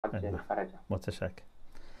عجل فرجه. متشکرم.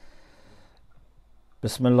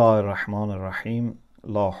 بسم الله الرحمن الرحیم.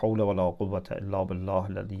 لا حول ولا قوة الا بالله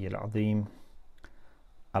العلی العظیم.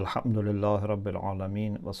 الحمد لله رب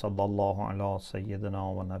العالمین و صلی الله علی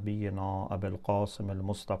سیدنا و نبینا ابی القاسم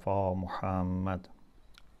المصطفى محمد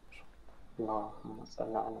اللهم صل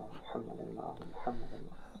علی محمد و آل محمد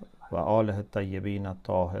و آله الطیبین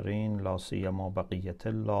الطاهرین لا سیما بقیة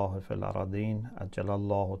الله فی الارضین عجل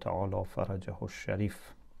الله تعالی فرجه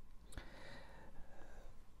الشریف.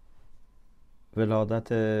 ولادت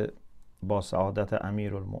با سعادت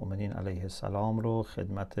امیرالمؤمنین علیه السلام رو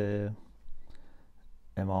خدمت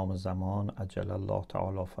امام زمان عجل الله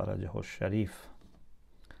تعالی فرجه الشریف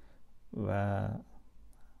و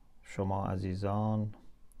شما عزیزان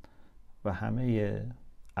و همه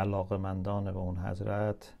علاقمندان به اون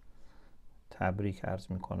حضرت تبریک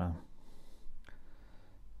عرض میکنم.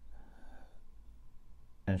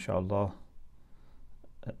 انشاءالله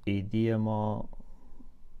عیدی ما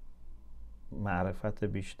معرفت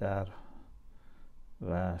بیشتر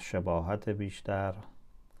و شباهت بیشتر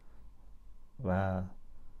و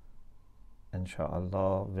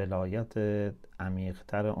انشاءالله ولایت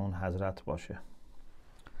عمیق‌تر اون حضرت باشه.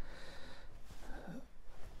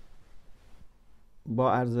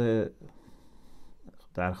 با عرض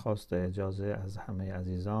درخواست اجازه از همه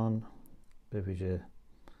عزیزان، به ویژه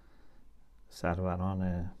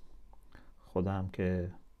سروران خودم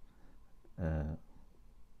که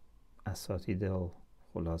اساتید و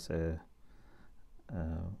خلاصه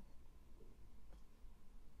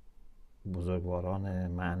بزرگواران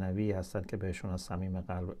معنوی هستند که بهشون از صمیم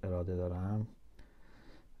قلب اراده دارم،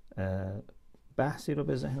 بحثی رو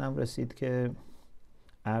به ذهنم رسید که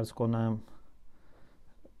عرض کنم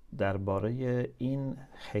درباره این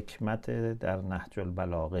حکمت در نهج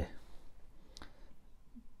البلاغه.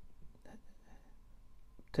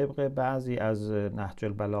 طبق بعضی از نهج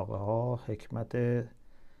البلاغه ها حکمت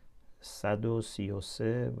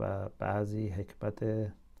 133 و بعضی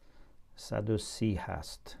حکمت 130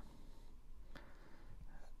 هست.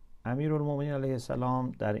 امیرالمؤمنین علیه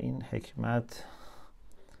السلام در این حکمت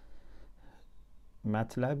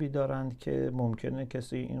مطلبی دارند که ممکنه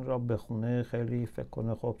کسی این را بخونه خیلی فکر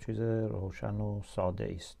کنه خب چیز روشن و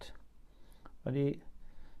ساده است، ولی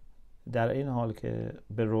در این حال که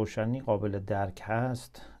به روشنی قابل درک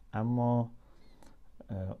هست اما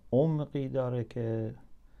عمقی داره که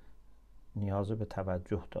نیاز به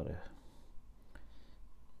توجه داره.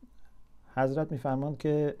 حضرت میفرماند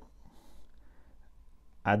که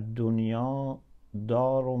الدنیا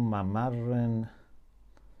دار و ممر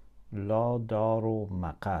لا دار و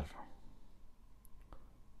مقر.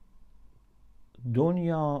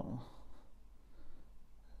 دنیا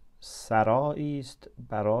سرایی است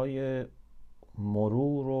برای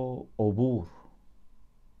مرور و عبور،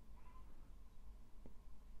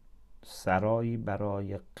 سرایی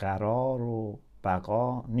برای قرار و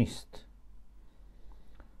بقا نیست.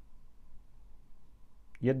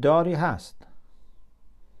 یه داری هست،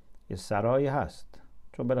 یه سرایی هست،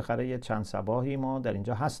 چون بالاخره یه چند صباحی ما در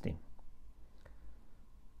اینجا هستیم،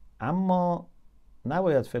 اما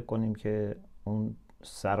نباید فکر کنیم که اون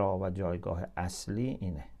سرا و جایگاه اصلی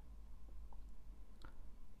اینه.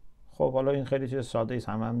 خب حالا این خیلی چیز ساده است،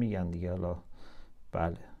 همه هم میگن دیگه، حالا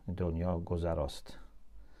بله دنیا گذراست،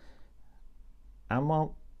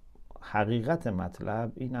 اما حقیقت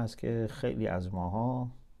مطلب این است که خیلی از ماها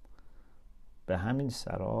به همین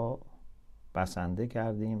سرا بسنده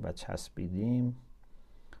کردیم و چسبیدیم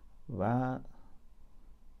و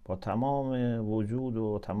با تمام وجود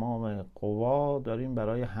و تمام قوا داریم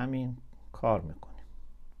برای همین کار میکنیم.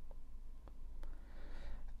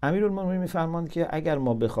 امیرالمؤمنین میفرماند که اگر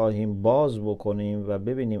ما بخواهیم باز بکنیم و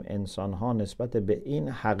ببینیم انسان‌ها نسبت به این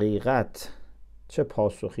حقیقت چه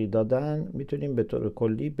پاسخی دادن، میتونیم به طور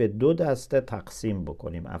کلی به دو دسته تقسیم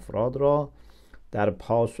بکنیم افراد را در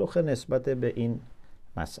پاسخ نسبت به این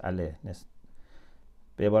مسئله.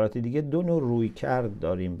 به عبارت دیگه دو نوع رویکرد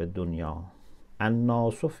داریم به دنیا.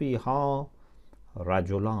 الناس فیها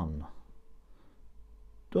رجلان،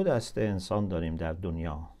 دو دسته انسان داریم در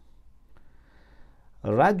دنیا.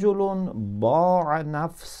 رجل باع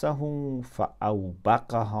نفسه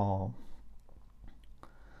فاوبقها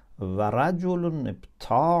و رجل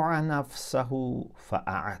ابتاع نفسه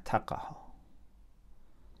فاعتقها.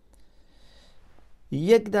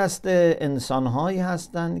 یک دسته انسان هایی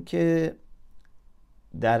هستند که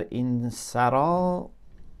در این سرا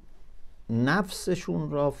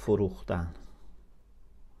نفسشون را فروختن،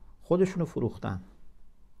 خودشونو فروختن.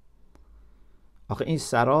 آخه این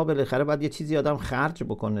سرا بالاخره باید یه چیزی آدم خرج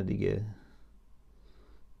بکنه دیگه،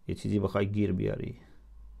 یه چیزی بخوای گیر بیاری.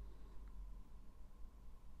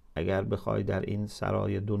 اگر بخوای در این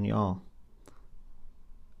سرای دنیا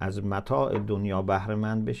از متاع دنیا بهره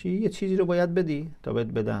مند بشی، یه چیزی رو باید بدی تا بهت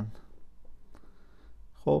بدن.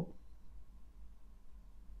 خب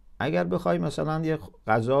اگر بخوای مثلا یه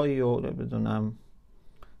غذایی و بدونم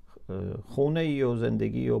خونه ای و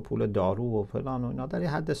زندگی و پول دارو و فلان و اینا در یه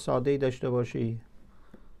حد ساده ای داشته باشی،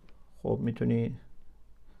 خب میتونی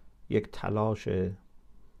یک تلاش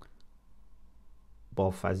با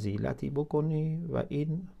فضیلتی بکنی و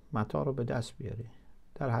این متاع رو به دست بیاری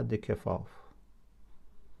در حد کفاف.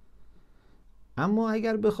 اما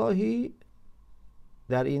اگر بخواهی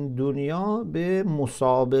در این دنیا به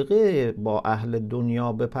مسابقه با اهل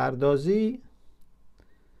دنیا بپردازی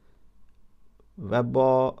و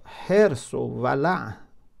با حرص و ولع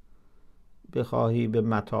بخواهی به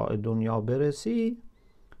متاع دنیا برسی،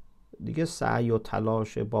 دیگه سعی و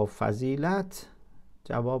تلاش با فضیلت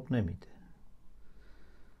جواب نمیده.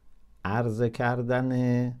 عرضه کردن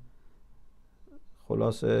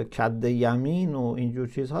خلاصه کد یمین و اینجور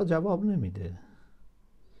چیزها جواب نمیده.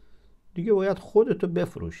 دیگه باید خودتو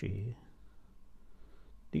بفروشی،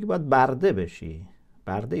 دیگه باید برده بشی،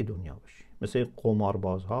 برده دنیا بشی. مثل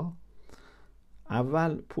قماربازها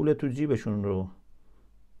اول پول تو جیبشون رو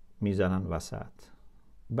میزنن وسط،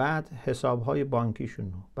 بعد حسابهای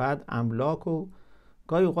بانکیشون رو، بعد املاک و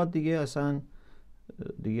گاهی اوقات دیگه اصلا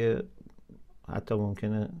دیگه حتی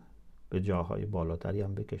ممکنه به جاهای بالاتری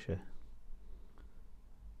هم بکشه.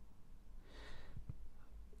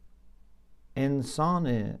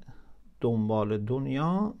 انسان دنبال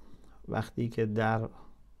دنیا وقتی که در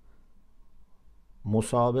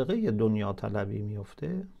مسابقه دنیا طلبی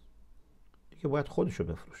میفته، دیگه باید خودشو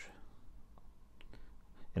بفروشه.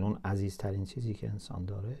 یعنی اون عزیزترین چیزی که انسان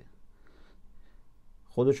داره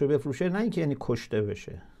خودشو بفروشه، نه اینکه یعنی کشته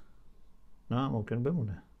بشه، نه، ممکن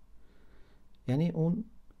بمونه. یعنی اون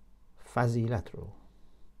فضیلت رو،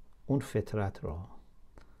 اون فطرت رو،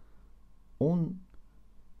 اون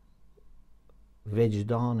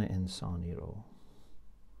وجدان انسانی رو،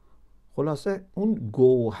 خلاصه اون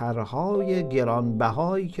گوهرهای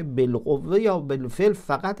گرانبهایی که بالقوه یا بالفعل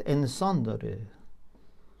فقط انسان داره،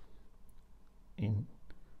 این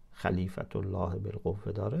خلیفت الله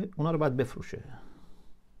بالقوه داره، اونا رو باید بفروشه.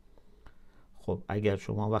 خب اگر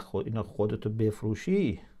شما وقت اینا خودتو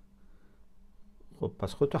بفروشی، خب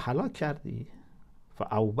پس خودتو هلاک کردی.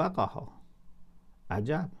 فاوبقها.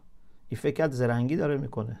 عجب، این فکرت زرنگی داره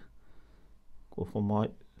میکنه. گفت ما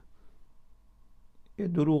یه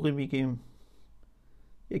دروغی میگیم،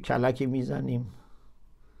 یه کلکی میزنیم،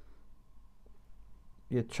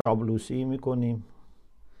 یه چابلوسی میکنیم،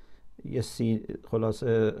 یه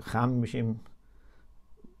خلاصه خم میشیم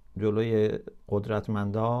جلوی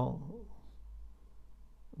قدرتمندا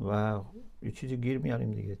و یه چیزی گیر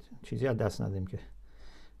میاریم دیگه، چیزی از دست ندیم که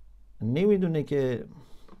نمیدونه که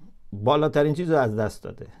بالاترین چیز رو از دست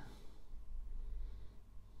داده.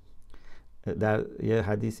 در یه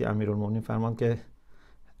حدیثی امیرالمومنین فرمان که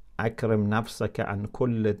اکرم نفسک عن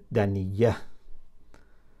کل دنیه،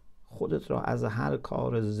 خودت را از هر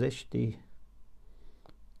کار زشتی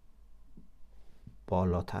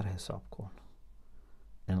بالاتر حساب کن.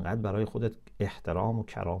 انقدر برای خودت احترام و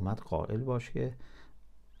کرامت قائل باش که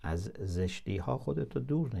از زشتی ها خودت رو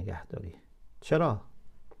دور نگه داری. چرا؟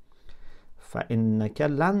 فانک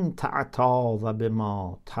لن تعتاض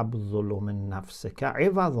بما تبذل من نفسک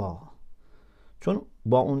عوضا، چون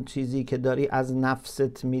با اون چیزی که داری از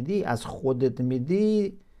نفست میدی، از خودت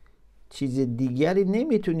میدی، چیز دیگری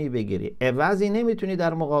نمیتونی بگیری، عوضی نمیتونی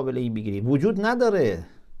در مقابل این بگیری، وجود نداره.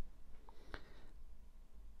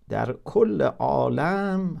 در کل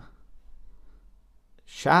عالم،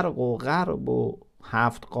 شرق و غرب و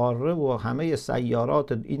 7 قاره و همه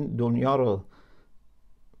سیارات این دنیا رو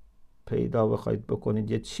پیدا بخواید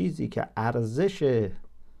بکنید، یه چیزی که ارزش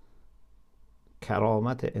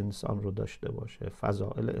کرامت انسان رو داشته باشه،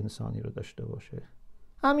 فضائل انسانی رو داشته باشه،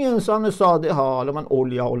 همین انسان ساده ها، حالا من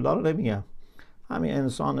اولیاء الله رو نمیگم، همین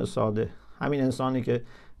انسان ساده، همین انسانی که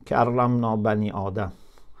کرمنا بنی آدم،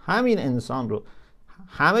 همین انسان رو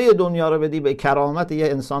همه دنیا رو بدی به کرامت یه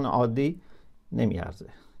انسان عادی، نمیارزه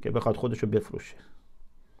که بخواد خودشو بفروشه.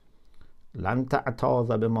 لن تعتاض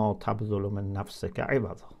بما تبذل من نفسک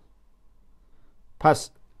عوضا.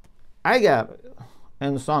 پس اگر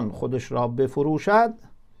انسان خودش را بفروشد،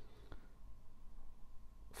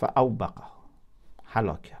 فاوبقه،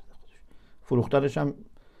 هلاک کرده خودش. فروختنش هم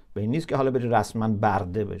به این نیست که حالا بری رسما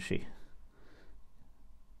برده بشی،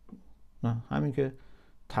 نه، همین که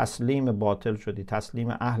تسلیم باطل شدی، تسلیم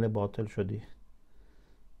اهل باطل شدی،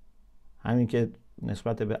 همین که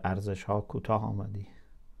نسبت به ارزش ها کوتاه آمدی،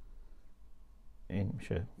 این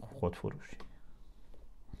میشه خودفروشی.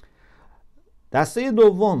 دسته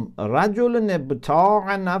دوم رجل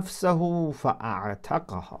ابتاع نفسه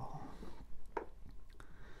فاعتقها.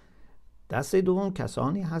 دسته دوم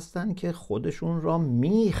کسانی هستند که خودشون را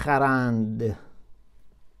میخرند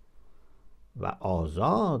و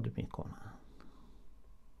آزاد میکنند.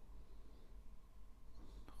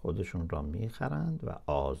 خودشون را میخرند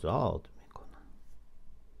و آزاد میکنند.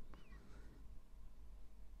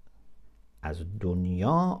 از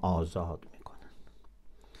دنیا آزاد میکنند.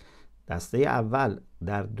 دسته اول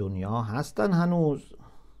در دنیا هستن هنوز،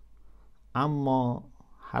 اما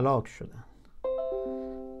هلاک شدن.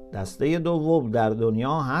 دسته دوم در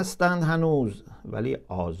دنیا هستند هنوز ولی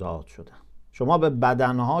آزاد شدن. شما به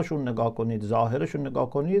بدنهاشون نگاه کنید، ظاهرشون نگاه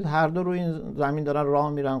کنید، هر دو روی این زمین دارن راه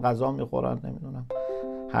میرن، غذا میخورن، نمیدونم،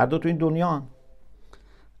 هر دو تو این دنیا هن.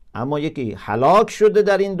 اما یکی هلاک شده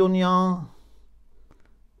در این دنیا،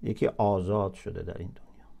 یکی آزاد شده در این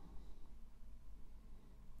دنیا.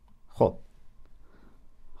 خب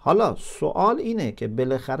حالا سوال اینه که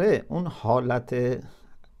بالاخره اون حالت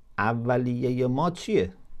اولیه ما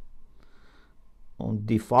چیه؟ اون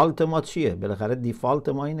دیفالت ما چیه؟ بالاخره دیفالت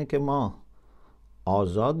ما اینه که ما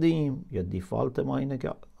آزادیم یا دیفالت ما اینه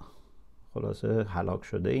که خلاصه هلاک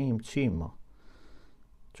شده ایم؟ چی ما؟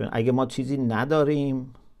 چون اگه ما چیزی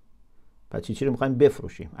نداریم پس چی رو میخوایم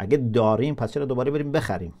بفروشیم؟ اگه داریم پس چرا دوباره بریم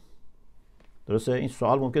بخریم؟ درسته؟ این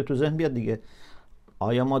سوال ممکنه تو ذهن بیاد دیگه.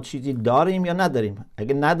 آیا ما چیزی داریم یا نداریم؟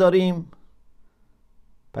 اگه نداریم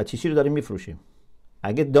پس چی رو داریم میفروشیم؟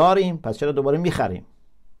 اگه داریم پس چرا دوباره میخریم؟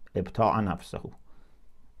 ابتاع نفسه.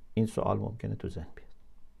 این سوال ممکنه تو ذهن بیاد.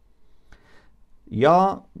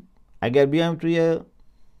 یا اگر بیایم توی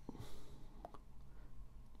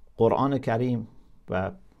قرآن کریم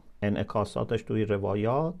و انعکاساتش توی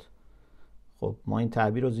روایات، خب ما این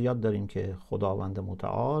تعبیر رو زیاد داریم که خداوند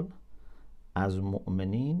متعال از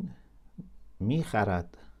مؤمنین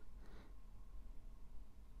میخرد.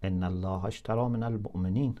 ان الله اشتری من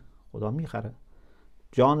المؤمنین. خدا میخره،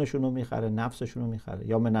 جانشون رو میخره، نفسشون رو میخره.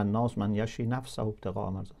 یا من الناس من یشری نفسه ابتغاء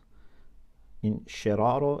مرضات. این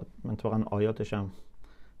شرا رو من طبعا آیاتش هم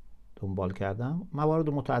دنبال کردم، موارد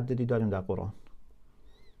متعددی داریم در قرآن.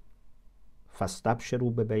 فاستبشروا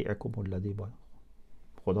ببیعکم الذی باع.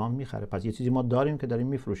 خدا هم میخره. پس یه چیزی ما داریم که داریم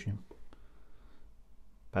میفروشیم.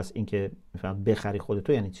 پس این که بخری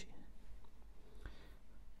خودتو یعنی چی؟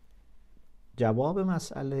 جواب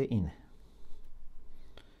مسئله اینه: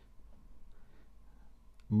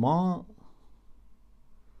 ما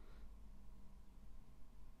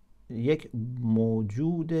یک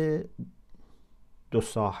موجود دو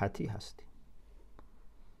ساحتی هستیم.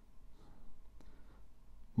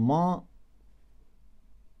 ما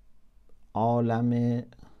عالم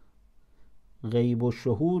غیب و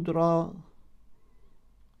شهود را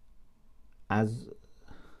از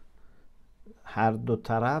هر دو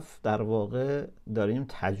طرف در واقع داریم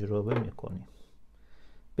تجربه میکنیم.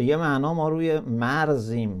 به یه معنا ما روی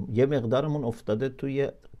مرزیم، یه مقدارمون افتاده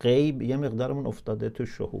توی غیب، یه مقدارمون افتاده تو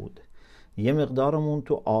شهود، یه مقدارمون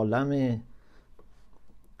تو عالم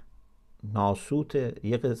ناسوت،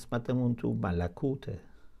 یه قسمتمون تو ملکوته.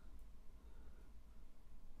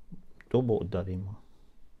 دو بعد داریم ما.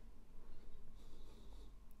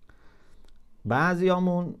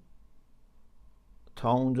 بعضیامون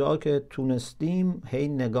تا اونجا که تونستیم هی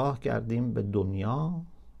نگاه کردیم به دنیا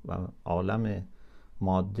و عالم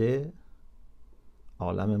ماده،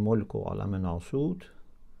 عالم ملک و عالم ناسوت.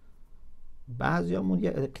 بعضیامون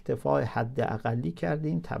یه اکتفای حد اقلی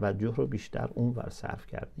کردیم، توجه رو بیشتر اونور صرف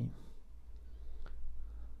کردیم.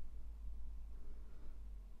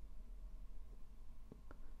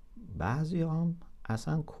 بعضی هم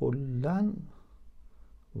اصلا کلن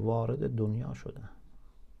وارد دنیا شدن.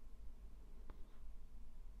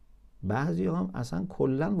 بعضی هم اصلا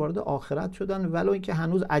کلن وارد آخرت شدن ولو اینکه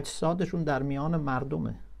هنوز اجسادشون در میان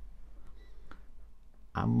مردمه،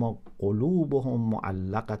 اما قلوبهم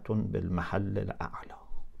معلقه بالمحل الاعلی.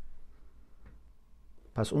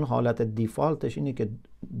 پس اون حالت دیفالتش اینه که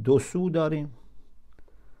دو سو داریم.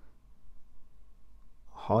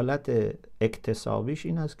 حالت اکتسابیش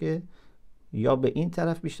این است که یا به این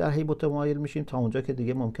طرف بیشتر هی متمایل میشیم تا اونجا که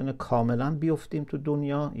دیگه ممکنه کاملا بیفتیم تو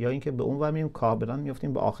دنیا، یا اینکه به اون ور مییم کاملا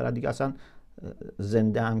میفتیم به آخرت. دیگه اصلا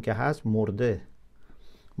زنده هم که هست مرده.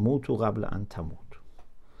 موتو قبل ان تموت.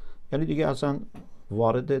 یعنی دیگه اصلا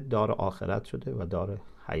وارد دار آخرت شده و دار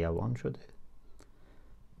حیوان شده.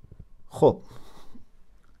 خب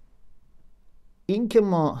این که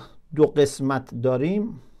ما دو قسمت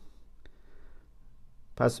داریم،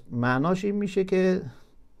 پس معناش این میشه که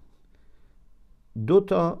دو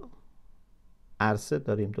تا عرصه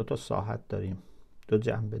داریم، دو تا ساحت داریم، دو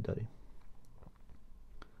جنبه داریم.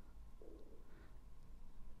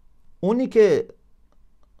 اونی که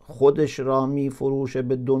خودش را میفروشه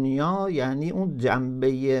به دنیا یعنی اون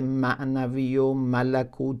جنبه معنوی و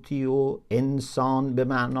ملکوتی و انسان به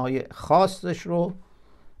معنای خاصش رو،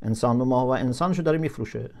 انسان به ما و انسانش رو داره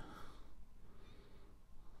میفروشه،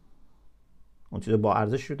 اون چیز با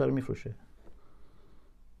ارزش رو داره میفروشه.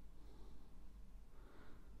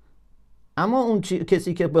 اما اون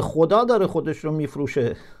کسی که به خدا داره خودش رو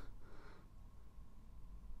میفروشه،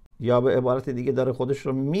 یا به عبارت دیگه داره خودش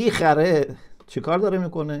رو میخره، چیکار داره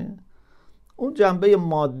میکنه؟ اون جنبه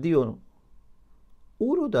مادی و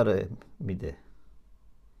او رو داره میده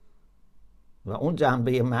و اون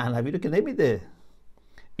جنبه معنوی رو که نمیده.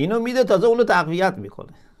 اینو میده تازه اون رو تقویت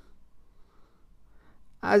میکنه.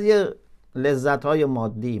 از یه لذت‌های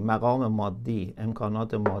مادی، مقام مادی،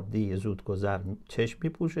 امکانات مادی زودگذر چشم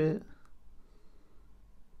میپوشه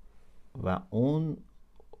و اون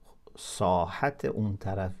ساحت اون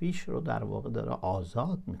طرفیش رو در واقع داره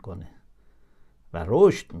آزاد میکنه و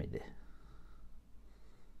رشد میده.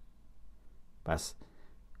 پس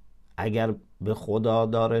اگر به خدا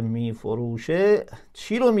داره میفروشه،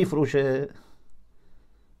 چی رو میفروشه؟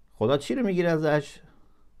 خدا چی رو میگیره ازش؟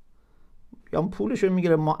 یا پولش رو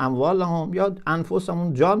میگیره، ما اموال هم، یا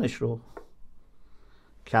انفسمون، جانش رو.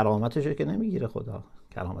 کرامتش رو که نمیگیره خدا،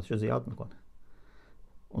 کرامتش رو زیاد میکنه.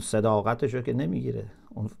 اون صداقتش رو که نمیگیره،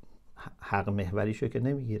 اون حق محوریش رو که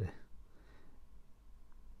نمیگیره،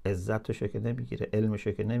 عزتش رو که نمیگیره، علمش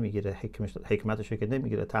رو که نمیگیره، حکمتش رو که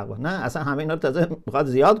نمیگیره، تقوا. نه، اصلا همه اینا رو تازه میخواد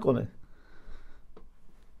زیاد کنه.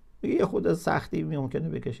 یه خود سختی ممکنه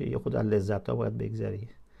بکشی، یه خود از لذت ها باید بگذری،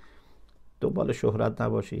 دنبال شهرت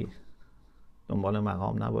نباشی، دنبال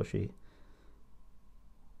مقام نباشی،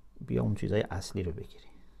 بیا اون چیزای اصلی رو بگیری.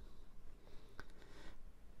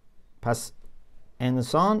 پس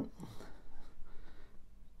انسان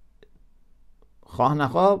خواه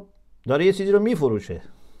نخواه داره یه چیزی رو میفروشه،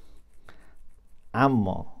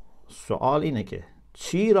 اما سوال اینه که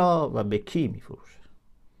چی را و به کی میفروشه؟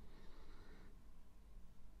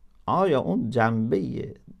 آیا اون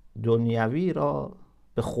جنبه دنیوی را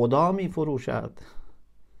به خدا میفروشد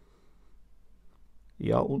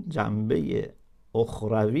یا اون جنبه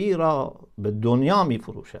اخروی را به دنیا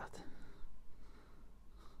میفروشد؟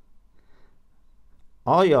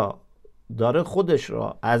 آیا داره خودش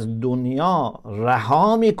را از دنیا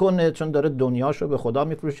رها میکنه چون داره دنیاش رو به خدا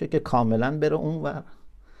میفروشه که کاملا بره اونور،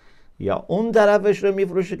 یا اون طرفش رو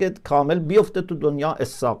میفروشه که کامل بیفته تو دنیا؟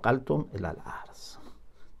 اساقلتم الی الارض.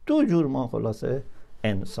 دو جور ما خلاصه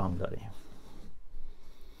انسان داریم،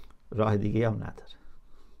 راه دیگه هم نداره.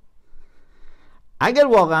 اگر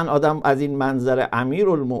واقعا آدم از این منظر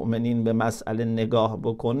امیرالمؤمنین به مسئله نگاه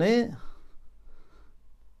بکنه،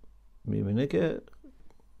 میبینه که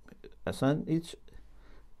اصلا هیچ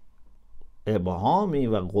ابهامی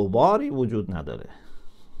و غباری وجود نداره.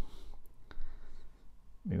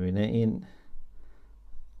 میبینه این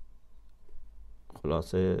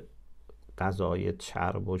خلاصه غذای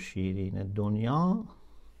چرب و شیرین دنیا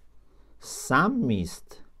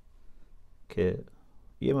سمیست که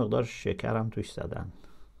یه مقدار شکر هم توش زدن،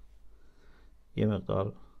 یه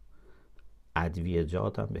مقدار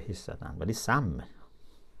ادویه‌جات هم بهش زدن، ولی سمه.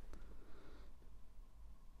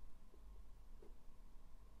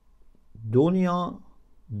 دنیا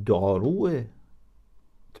داروه،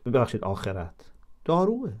 ببخشید آخرت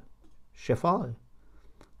داروه، شفاه،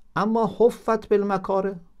 اما حفت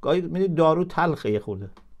بالمکاره. گاهی میدید دارو تلخه، یه خورده.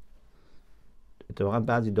 اتفاقا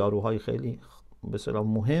بعضی داروهای خیلی به اصطلاح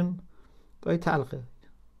مهم گاهی تلخه،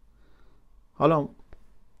 حالا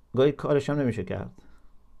گاهی کارش هم نمیشه کرد،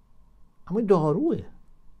 اما داروه،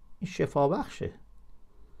 این شفا بخشه.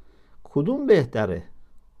 کدوم بهتره؟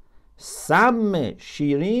 سم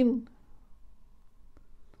شیرین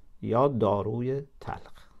یا داروی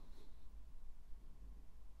تلخ؟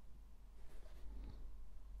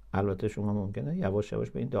 البته شما ممکنه یواش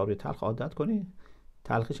یواش به این داروی تلخ عادت کنی،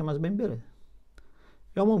 تلخش هم از بین بره،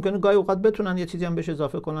 یا ممکنه گاهی اوقات بتونن یه چیزی هم بهش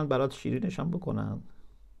اضافه کنن برات شیرینش هم بکنن،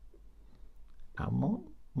 اما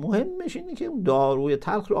مهمش اینه که اون داروی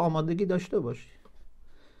تلخ رو آمادگی داشته باشی،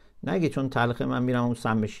 نگی چون تلخه من میرم اون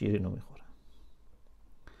سم شیرین رو میخورم.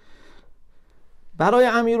 برای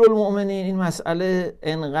امیرالمؤمنین این مسئله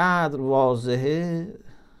انقدر واضحه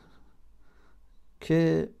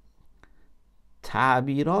که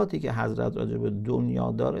تعبیراتی که حضرت راجع به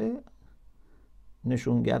دنیا داره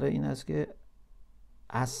نشونگر این است که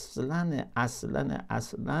اصلا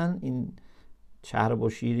این چرب و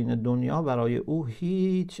شیرین دنیا برای او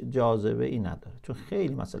هیچ جاذبه ای نداره، چون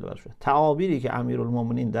خیلی مسئله براش. تعابیری که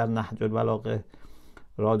امیرالمؤمنین در نهج البلاغه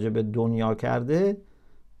راجع به دنیا کرده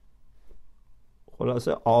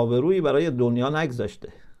خلاصه آبرویی برای دنیا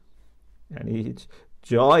نگذاشته، یعنی هیچ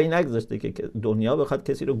جایی نگذاشته که دنیا بخواد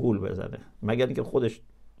کسی رو گول بزنه، مگر اینکه خودش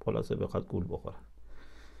خلاصه بخواد گول بخوره.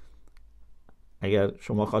 اگر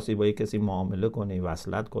شما خواستی با یک کسی معامله کنی،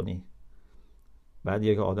 وصلت کنی، بعد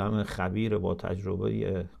یک آدم خبیر با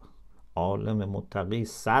تجربه، عالم متقی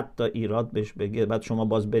 100 تا ایراد بهش بگه، بعد شما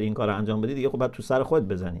باز برین کار انجام بدی، دیگه خب بعد تو سر خود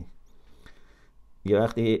بزنی. یه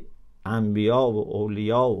وقتی انبیا و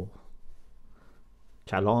اولیا و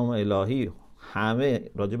کلام الهی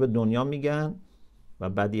همه راجع به دنیا میگن و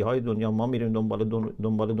بدیهای دنیا، ما میریم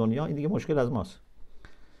دنبال دنیا، این دیگه مشکل از ماست.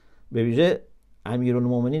 به ویژه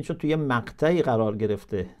امیرالمومنین چون توی مقطعی قرار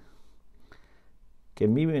گرفته که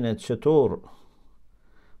میبینه چطور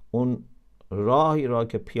اون راهی را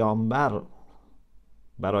که پیامبر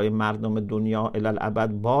برای مردم دنیا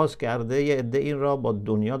الالعبد باز کرده، یه عده این را با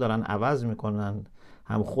دنیا دارن عوض میکنن،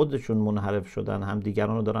 هم خودشون منحرف شدن هم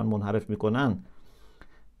دیگران رو دارن منحرف میکنن.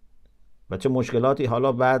 و چه مشکلاتی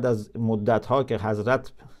حالا بعد از مدت‌ها که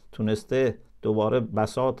حضرت تونسته دوباره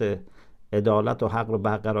بساط عدالت و حق رو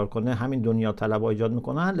برقرار کنه، همین دنیا طلب‌ها ایجاد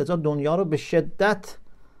میکنن. لذا دنیا رو به شدت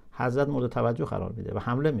حضرت مورد توجه قرار میده و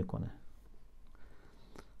حمله میکنه،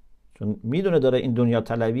 چون میدونه داره این دنیا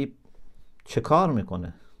طلبی چه کار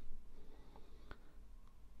میکنه.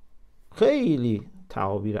 خیلی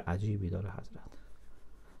تعابیر عجیبی داره حضرت.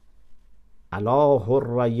 الا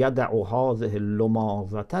حر یدع هذه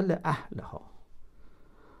اللماظة لاهلها.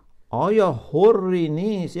 آیا حری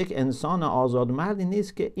نیست، یک انسان آزادمردی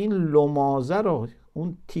نیست که این لمازه رو،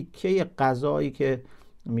 اون تیکه غذایی که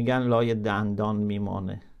میگن لای دندان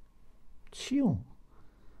میمانه، چی اون؟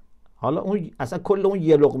 حالا اون اصلا کل اون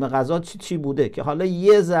یه لقمه غذا چی بوده که حالا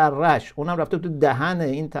یه ذرهش اونم رفته تو دهن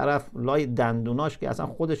این طرف لای دندوناش که اصلا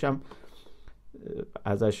خودش هم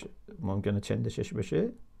ازش ممکنه چندشش بشه.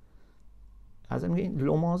 از میگه این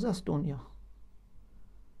لمازه است دنیا.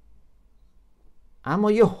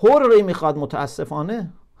 اما یه حری میخواد،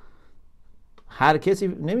 متاسفانه هر کسی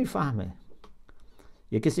نمیفهمه.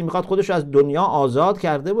 یه کسی میخواد خودش از دنیا آزاد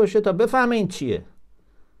کرده باشه تا بفهمه این چیه.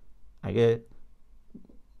 اگه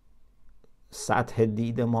سطح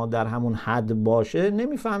دید ما در همون حد باشه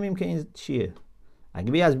نمیفهمیم که این چیه.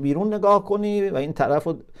 اگه بی از بیرون نگاه کنی و این طرف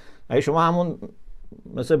اگه شما همون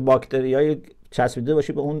مثل باکتریای چسبیده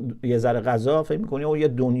باشی به اون یه ذره غذا، فکر میکنی او یه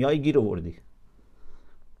دنیای گیر آوردی،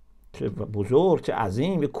 چه بزرگ، چه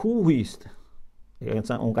عظیم، یه کوهی است. اگه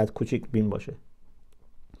انسان اونقدر کوچیک بین باشه.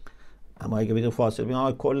 اما اگه بدون فاصله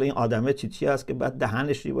ببینیم کل این آدمه چی هست که بعد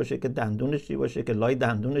دهنش چی باشه، که دندونش چی باشه، که لای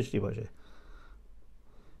دندونش چی باشه.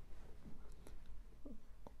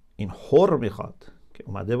 این حر میخواد که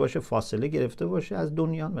اومده باشه فاصله گرفته باشه از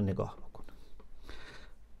دنیا و نگاه بکنه.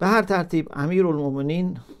 به هر ترتیب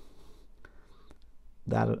امیرالمومنین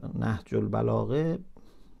در نهج البلاغه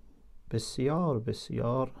بسیار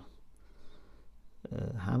بسیار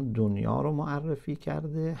هم دنیا رو معرفی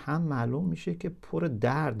کرده، هم معلوم میشه که پر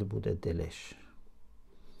درد بوده دلش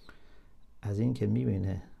از این که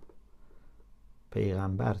میبینه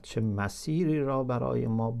پیغمبر چه مسیری را برای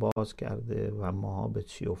ما باز کرده و ما به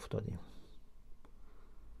چی افتادیم.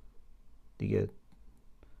 دیگه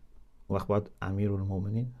وقت باید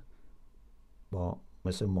امیرالمومنین با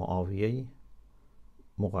مثل معاویه‌ای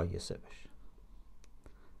مقایسه بشه.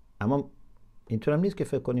 اما اینطور هم نیست که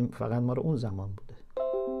فکر کنیم فقط ما رو اون زمان بوده.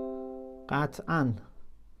 قطعاً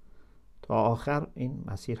تا آخر این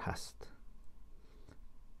مسیر هست.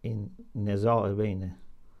 این نزاع بین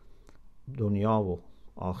دنیا و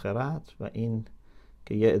آخرت و این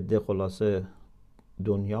که یه عده خلاصه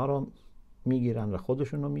دنیا رو میگیرن و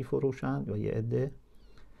خودشون رو میفروشن و یه عده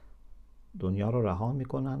دنیا رو رها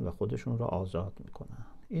میکنن و خودشون رو آزاد میکنن.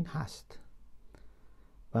 این هست.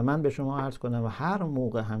 و من به شما عرض کنم و هر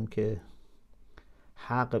موقع هم که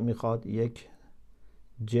حق میخواد یک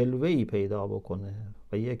جلوه‌ای پیدا بکنه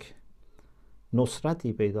و یک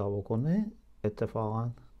نصرتی پیدا بکنه،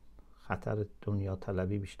 اتفاقا خطر دنیا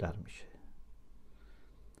طلبی بیشتر میشه.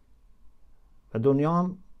 و دنیا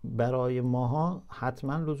هم برای ماها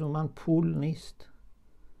حتما لزوما پول نیست.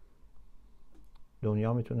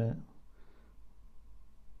 دنیا میتونه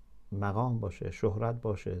مقام باشه، شهرت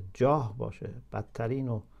باشه، جاه باشه. بدترین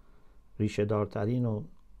و ریشه دارترین و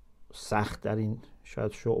سختترین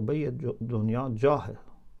شاید شعبه دنیا جاهه.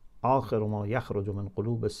 آخر ما یخرج من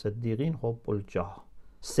قلوب الصدیقین حب الجاه.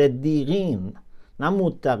 صدیقین، نه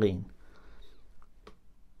متقین.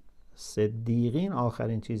 صدیقین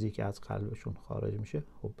آخرین چیزی که از قلبشون خارج میشه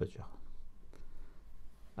حب جاه.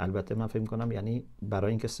 البته من فکر میکنم یعنی برای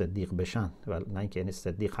اینکه صدیق بشن، نه اینکه یعنی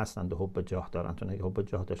صدیق هستند و حب جاه دارن. چون اگه حب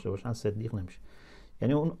جاه داشته باشن صدیق نمیشه.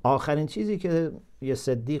 یعنی اون آخرین چیزی که یه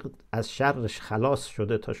صدیق از شرش خلاص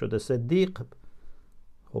شده تا شده صدیق،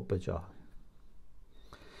 حب جاه.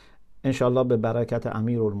 انشالله به برکت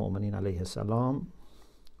امیرالمؤمنین علیه السلام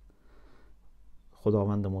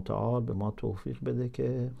خداوند متعال به ما توفیق بده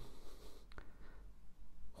که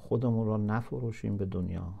خودمون را نفروشیم به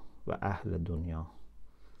دنیا و اهل دنیا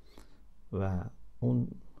و اون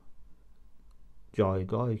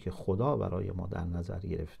جایگاهی که خدا برای ما در نظر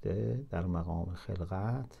گرفته در مقام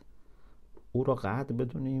خلقت او را قدر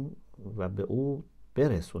بدونیم و به او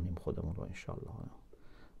برسونیم خودمون رو انشالله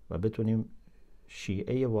و بتونیم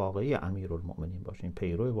شیعه واقعی امیرالمؤمنین باشیم،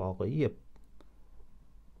 پیرو واقعی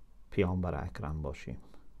پیامبر اکرم باشیم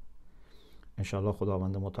انشالله.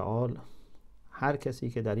 خداوند متعال هر کسی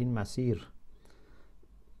که در این مسیر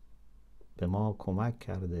به ما کمک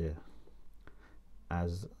کرده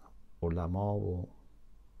از علما و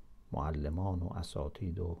معلمان و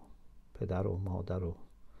اساتید و پدر و مادر و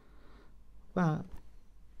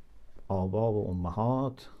آبا و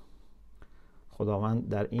امهات، خداوند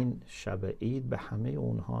در این شب عید به همه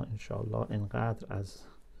اونها انشاءالله انقدر از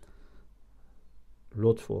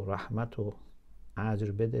لطف و رحمت و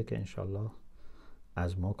اجر بده که انشاءالله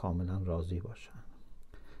از ما کاملا راضی باشن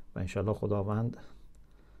و انشاءالله خداوند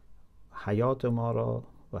حیات ما را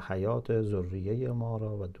و حیات ذریه ما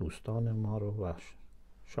را و دوستان ما را و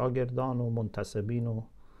شاگردان و منتسبین و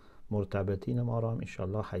مرتبطین ما را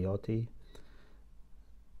انشاءالله حیاتی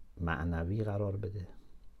معنوی قرار بده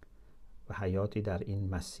و حیاتی در این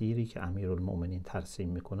مسیری که امیرالمؤمنین ترسیم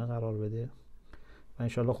میکنه قرار بده و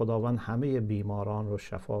انشاءالله خداوند همه بیماران رو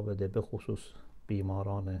شفا بده، به خصوص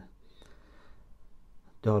بیماران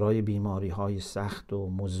دارای بیماری های سخت و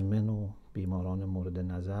مزمن و بیماران مورد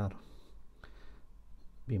نظر،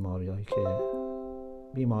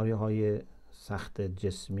 بیماری های سخت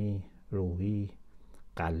جسمی، روحی،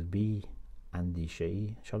 قلبی،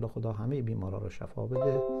 اندیشه‌ای. انشاءالله خدا همه بیماران رو شفا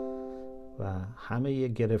بده و همه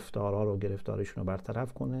گرفتارها رو گرفتارشون رو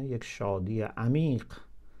برطرف کنه، یک شادی عمیق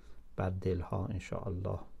بر دلها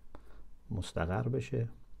انشاءالله مستقر بشه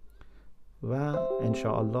و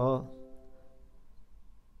انشاءالله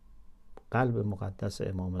قلب مقدس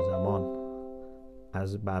امام زمان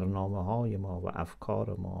از برنامه‌های ما و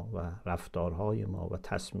افکار ما و رفتارهای ما و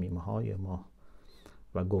تصمیم‌های ما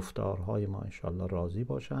و گفتارهای ما انشاءالله راضی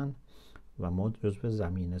باشن و ما جزو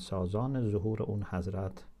زمین سازان ظهور اون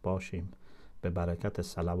حضرت باشیم به برکت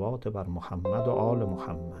صلوات بر محمد و آل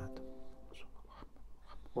محمد.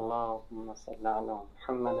 اللهم صل علی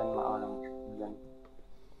محمد و آل محمد.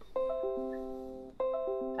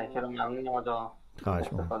 تشکر ممنون آقا،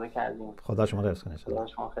 استفاده کردیم. خدا شما رو حفظ کنه. خدا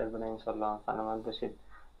شما خیر بده انشالله، سلامت باشید.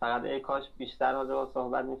 فقط ای کاش بیشتر راجع به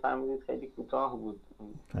صحبت می‌فرمودید، خیلی کوتاه بود.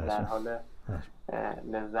 در حال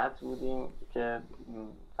لذت بودیم که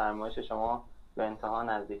فرمایش شما به انتها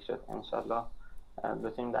نزدیک شد. انشالله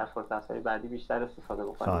بتونیم در فرصت‌های بعدی بیشتر استفاده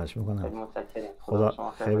بکنیم. خواهش می‌کنم. خیلی متشکرم. خدا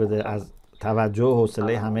شما خیر بده. از توجه و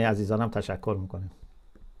حوصله همه عزیزانم تشکر می‌کنیم.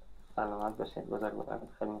 سلامت باشید بزرگوار.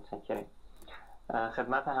 خیلی متشکرم.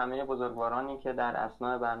 خدمت همه بزرگوارانی که در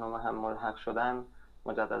اثناء برنامه هم ملحق شدن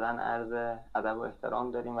مجددا عرض ادب و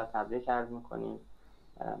احترام داریم و تبریک عرض می‌کنیم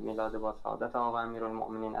میلاد با سعادت آقا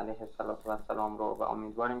امیرالمؤمنین علیه السلام رو و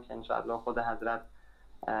امیدواریم که انشاءالله خود حضرت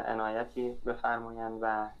عنایتی بفرمایند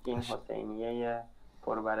و این حسینیه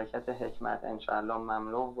پربرکت حکمت انشاءالله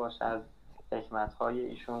مملو باشه از حکمت‌های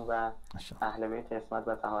ایشون و اهل بیت عصمت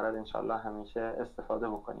و طهارت انشاءالله همیشه استفاده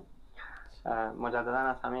بکنیم. مجددا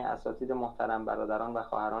از همه اساتید محترم، برادران و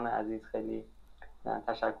خواهران عزیز خیلی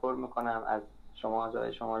تشکر میکنم. از شما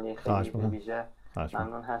جای شمالی خیلی ویژه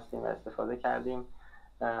ممنون هستیم و استفاده کردیم.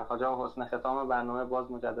 حاج آقا حسن ختام برنامه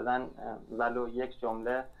باز مجددا ولو یک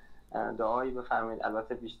جمله دعایی بفرمایید،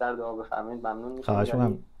 البته بیشتر دعا بفرمایید ممنون میشم. خواهش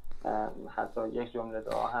میکنم. حتی یک جمله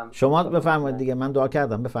دعا هم شما بفرمایید دیگه، من دعا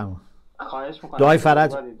کردم، بفرمایید. خواهش میکنم.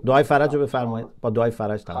 دعای فرج رو بفرمایید. با دعای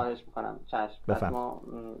فرج تمام. خواهش میکنم. چشم. پس ما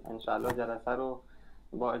ان شاء الله جلسه رو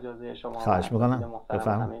با اجازه شما خواهش میکنم.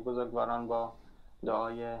 بفرمایید. همه بزرگواران با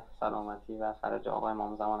دعای سلامتی و فرج آقا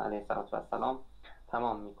امام زمان علیه السلام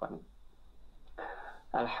تمام میکنیم.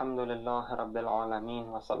 الحمد لله رب العالمين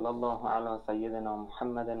وصلى الله على سيدنا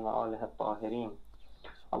محمد وآله الطاهرين.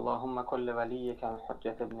 اللهم كل وليك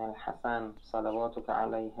الحجة ابن الحسن صلواتك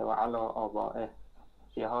عليه وعلى آبائه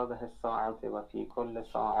في هذه الساعة وفي كل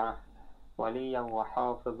ساعة وليا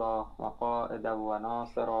وحافظا وقائدا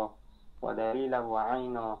وناصرا ودليلا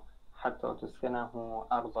وعينا حتى تسكنه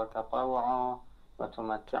أرضك طوعا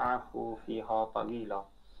وتمتعه فيها طويلا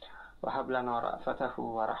وهب لنا رأفته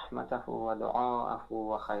ورحمته ودعاءه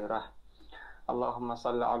وخيره. اللهم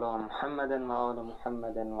صل على محمد وآل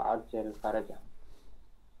محمد وعجل فرجه.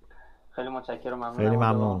 خیلی متشکرم. خیلی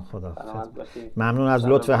ممنون. خدا ممنون از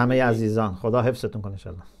لطف همه عزیزان. خدا حفظتون کنه ان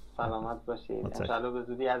شاء الله. سلامت باشید. متشکرم. انشالله به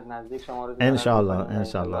زودی از نزدیک شما رو انشالله بکنیم.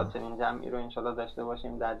 انشالله چنین جمعی رو انشالله داشته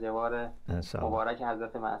باشیم در جوار انشالله مبارک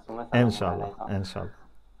حضرت معصومه سلام انشالله علیها. انشالله.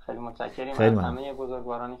 خیلی متشکریم خیلی از ممنون. همه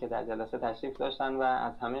بزرگوارانی که در جلسه تشریف داشتن و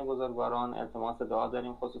از همه بزرگواران التماس دعا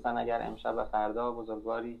داریم، خصوصا اگر امشب و فردا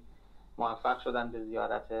بزرگواری موفق شدن به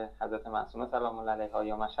زیارت حضرت معصومه سلام الله علیها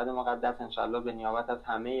یا مشهد مقدس، انشالله به نیابت از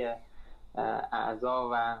همه اعضا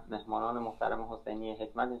و مهمانان محترم حسینی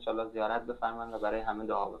حکمت انشالله زیارت بفرمایند و برای همه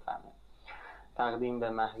دعا بفرمایند. تقدیم به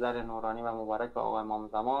محضر نورانی و مبارک به آقا امام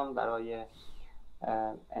زمان برای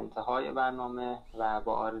انتهای برنامه و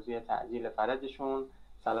با آرزوی تعجیل فرجشون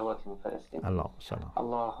صلواتی میفرستیم.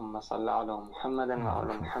 اللهم صل علی محمد و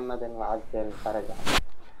علی محمد و عجل فرجهم.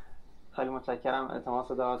 خیلی متشکرم. التماس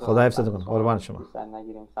دعا دارم. خدا حفظتون کنه. قربان شما. بیشتر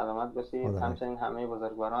نگیریم. سلامت باشید. همچنین همه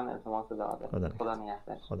بزرگواران التماس دعا دارم. خدا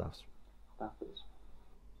نگهدار. خدا حافظ. خدا حافظ.